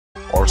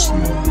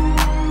arsenal.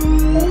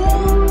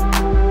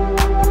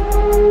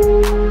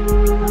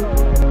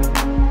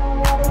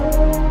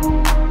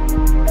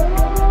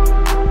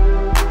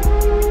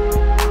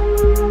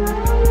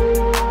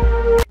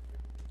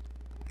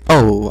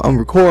 Oh, I'm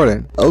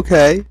recording.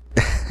 Okay.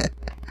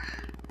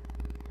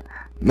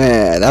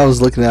 Man, I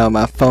was looking at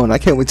my phone. I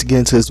can't wait to get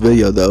into this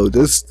video though.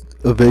 This is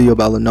a video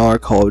by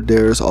Lenarr called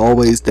 "There's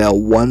Always That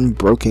One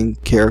Broken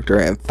Character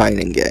in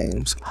Fighting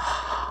Games."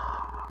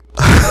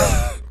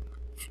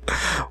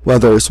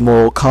 Whether it's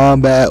Mortal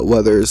Kombat,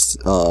 whether it's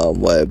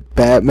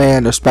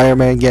Batman or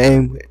Spider-Man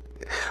game,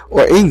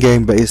 or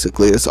in-game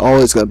basically, it's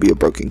always going to be a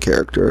broken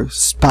character.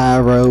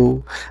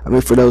 Spyro, I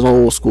mean, for those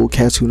old school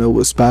cats who know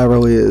what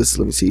Spyro is,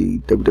 let me see,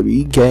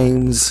 WWE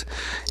games,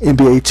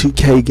 NBA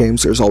 2K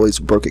games, there's always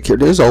a broken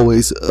character. There's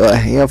always a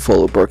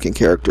handful of broken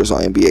characters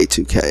on NBA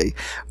 2K,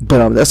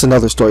 but that's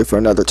another story for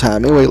another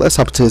time. Anyway, let's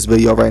hop into this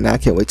video right now. I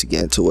can't wait to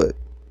get into it.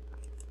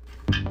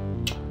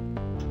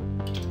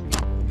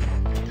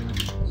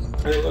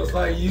 It looks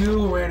like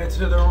you ran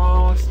into the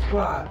wrong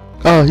spot.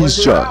 Oh,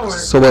 he's drunk.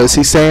 So what, is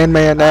he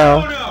Sandman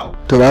now?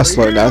 The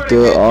wrestler, not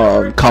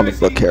the comic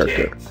book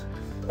character.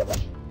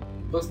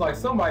 Looks like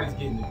somebody's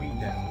getting the beat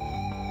down.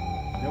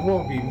 It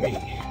won't be me.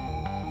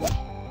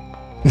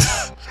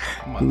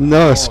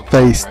 No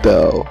space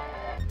though.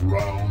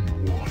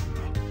 Round one.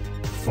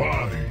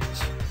 Fight.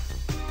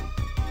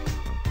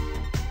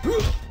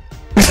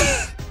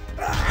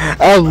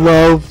 I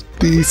love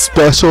these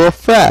special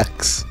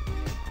effects.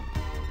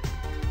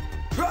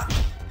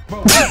 Bro,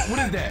 what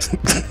is that?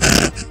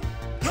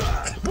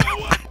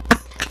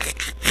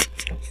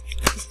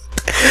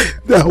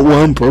 That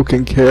one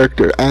broken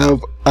character.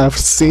 I've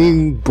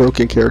seen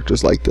broken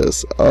characters like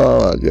this.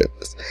 Oh my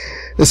goodness.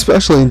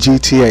 Especially in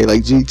GTA,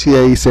 like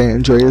GTA San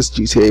Andreas,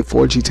 GTA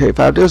 4, GTA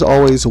 5, there's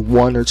always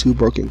one or two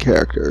broken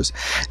characters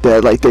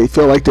that like they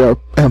feel like they're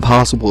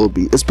impossible to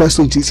beat.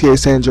 Especially GTA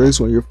San Andreas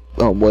when you're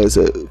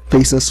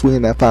facing Sweet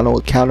in that final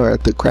encounter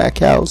at the crack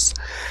house.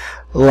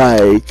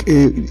 Like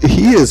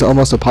he is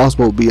almost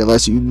impossible to beat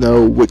unless you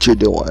know what you're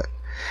doing.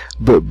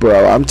 But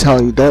bro, I'm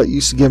telling you, that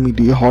used to give me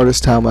the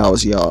hardest time when I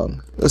was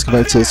young. Let's get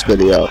back to this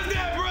video.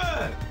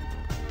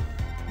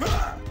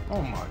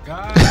 Oh my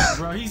god,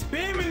 bro, he's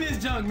spamming this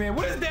junk, man.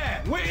 What is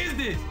that? What is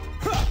this?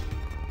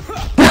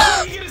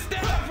 Where did he get a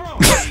stab from?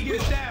 Where did he get a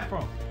stab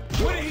from?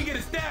 Where did he get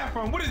a stab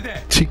from? What is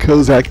that?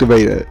 Chico's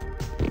activated.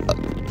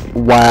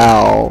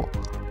 Wow.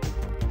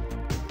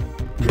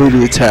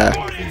 Booty attack.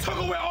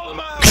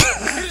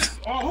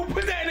 Oh, who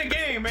put that in the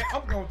game, man?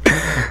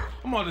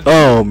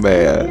 Oh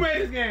man. Who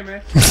made this game,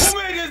 man? Who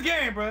made this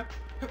game, bro?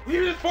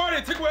 You just farted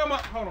and took away all my.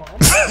 Hold on.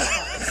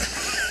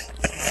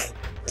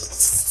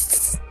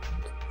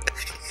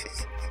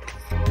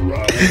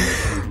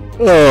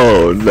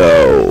 Oh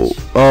no.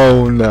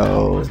 Oh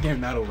no. This game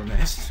not over,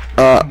 man.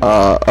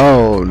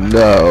 Oh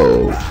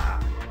no.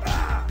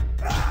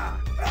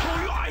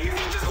 You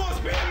just gonna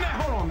spam that?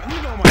 Hold on, man. You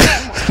know my.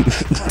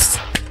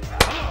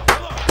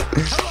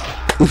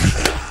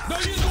 No,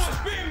 you just gonna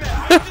spam that.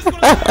 You just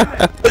gonna spam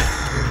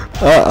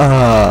that.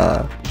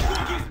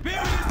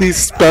 These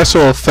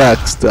special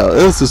effects though,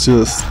 this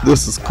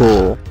is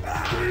cool.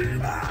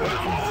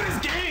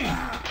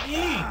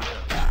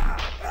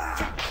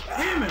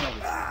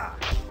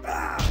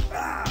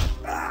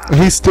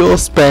 He's still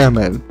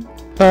spamming.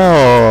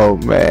 Oh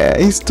man,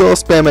 he's still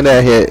spamming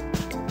that hit.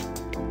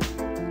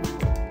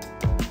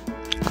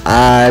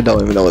 I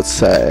don't even know what to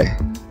say.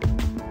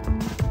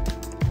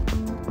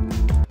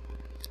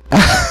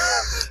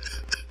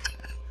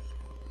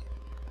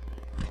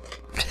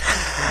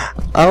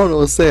 I don't know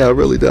what to say. I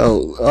really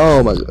don't.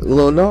 Oh my god,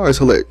 Lenarr is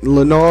hilarious.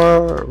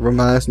 Lenarr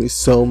reminds me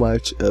so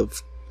much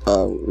of,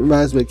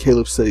 reminds me of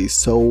Caleb City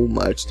so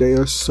much. They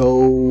are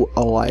so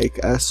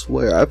alike. I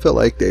swear. I feel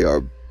like they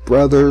are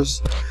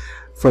brothers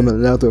from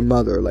another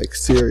mother. Like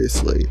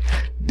seriously,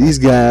 these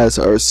guys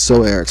are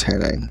so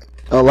entertaining.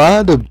 A lot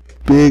of the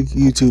big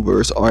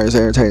YouTubers aren't as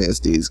entertaining as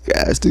these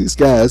guys.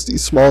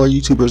 These smaller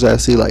YouTubers I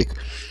see, like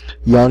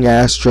Young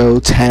Astro,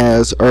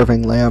 Taz,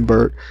 Irving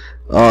Lambert,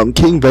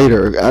 King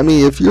Vader. I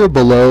mean, if you're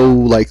below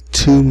like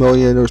 2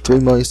 million or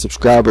 3 million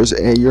subscribers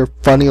and you're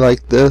funny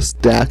like this,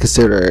 then I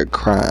consider it a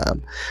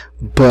crime.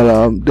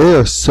 But they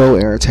are so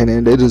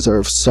entertaining. They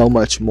deserve so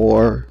much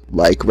more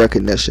like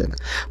recognition.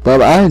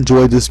 But I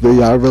enjoyed this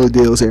video. I really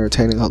did. It was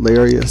entertaining,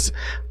 hilarious.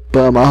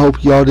 But I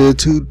hope y'all did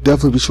too.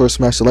 Definitely be sure to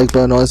smash the like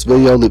button on this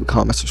video, leave a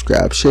comment,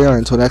 subscribe, share.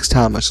 Until next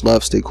time, much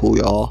love, stay cool,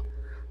 y'all.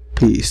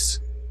 Peace.